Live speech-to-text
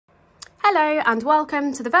Hello and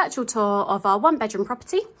welcome to the virtual tour of our one-bedroom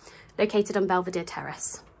property located on Belvedere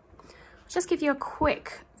Terrace. I'll just give you a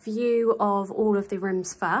quick view of all of the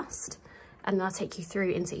rooms first, and then I'll take you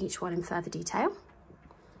through into each one in further detail.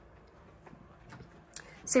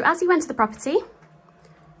 So as you enter the property,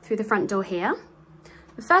 through the front door here,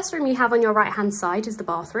 the first room you have on your right-hand side is the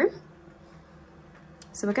bathroom.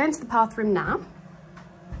 So we're going to the bathroom now.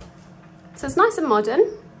 So it's nice and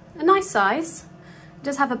modern, a nice size. It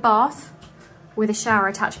does have a bath with a shower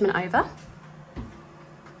attachment over.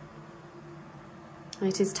 And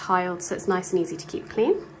it is tiled, so it's nice and easy to keep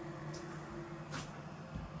clean.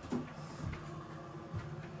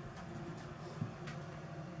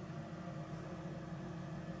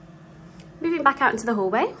 Moving back out into the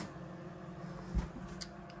hallway,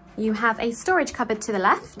 you have a storage cupboard to the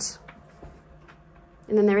left.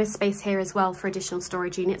 And then there is space here as well for additional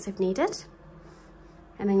storage units if needed.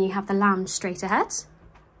 And then you have the lounge straight ahead.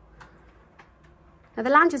 Now the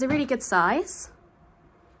lounge is a really good size.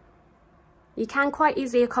 You can quite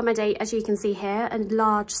easily accommodate, as you can see here, a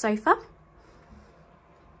large sofa.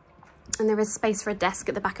 And there is space for a desk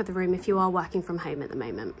at the back of the room if you are working from home at the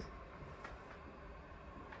moment.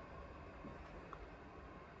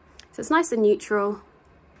 So it's nice and neutral.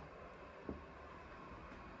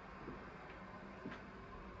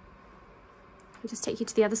 I'll just take you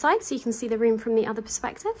to the other side so you can see the room from the other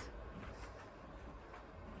perspective.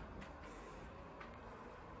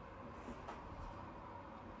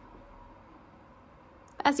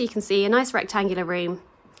 As you can see, a nice rectangular room.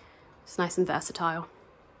 It's nice and versatile.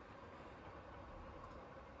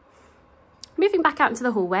 Moving back out into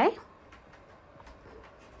the hallway,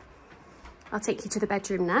 I'll take you to the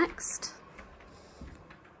bedroom next.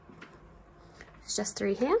 It's just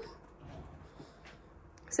through here.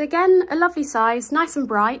 So again, a lovely size, nice and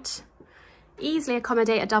bright. Easily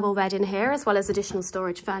accommodate a double bed in here as well as additional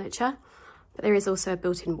storage furniture, but there is also a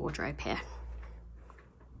built-in wardrobe here.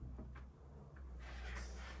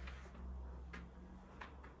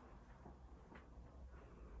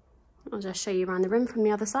 I'll just show you around the room from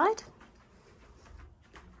the other side.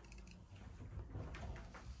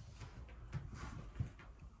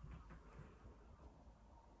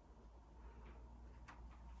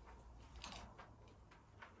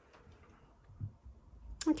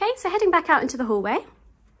 Okay, so heading back out into the hallway,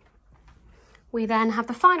 we then have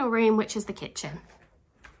the final room, which is the kitchen.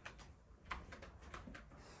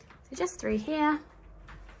 So just through here.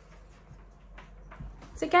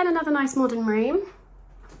 So again, another nice modern room.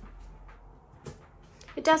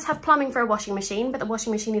 It does have plumbing for a washing machine, but the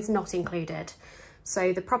washing machine is not included.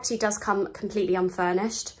 So the property does come completely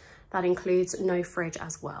unfurnished. That includes no fridge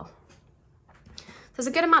as well. There's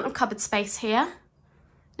a good amount of cupboard space here.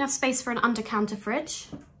 Enough space for an under-counter fridge.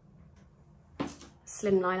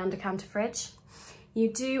 Slimline under-counter fridge.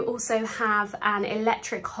 You do also have an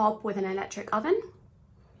electric hob with an electric oven.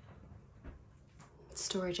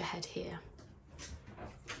 Storage ahead here.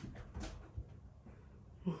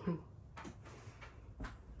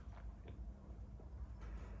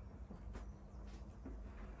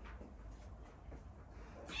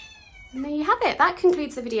 And there you have it. That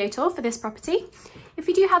concludes the video tour for this property. If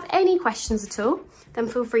you do have any questions at all, then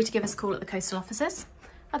feel free to give us a call at the coastal offices.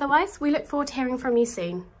 Otherwise, we look forward to hearing from you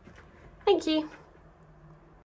soon. Thank you.